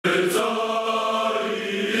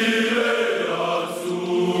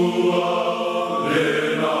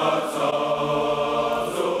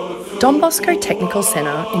Don Bosco Technical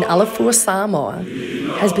Centre in Alafua, Samoa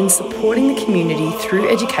has been supporting the community through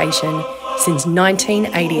education since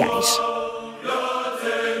 1988.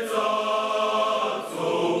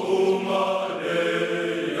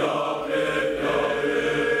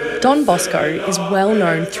 Don Bosco is well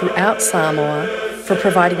known throughout Samoa for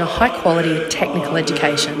providing a high-quality technical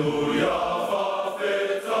education.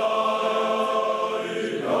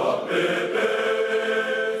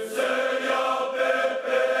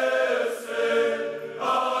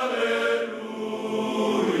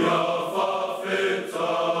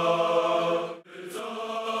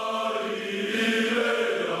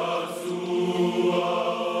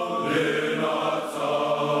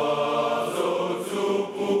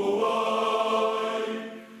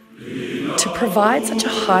 To provide such a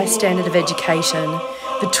high standard of education,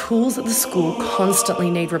 the tools at the school constantly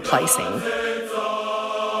need replacing.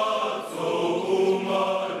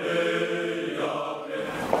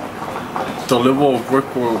 The level of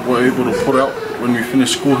work we're able to put out when we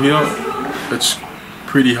finish school here, it's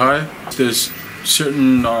pretty high. There's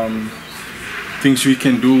certain things we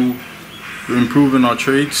can do to improve in our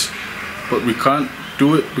trades, but we can't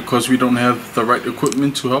do it because we don't have the right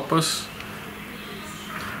equipment to help us.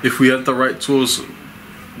 If we had the right tools,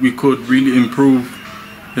 we could really improve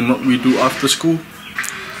in what we do after school.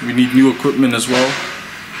 We need new equipment as well,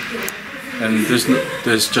 and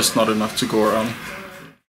there's just not enough to go around.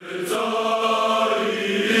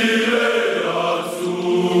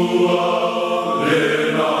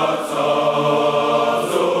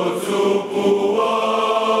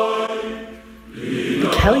 The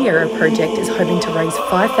Cagliero Project is hoping to raise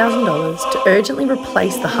 $5,000 to urgently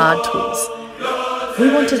replace the hard tools. We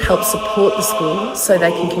want to help support the school so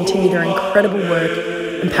they can continue their incredible work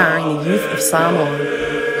empowering the youth of Samoa.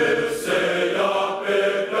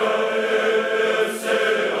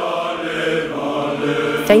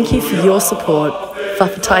 Thank you for your support.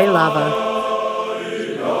 Whawhatai lava.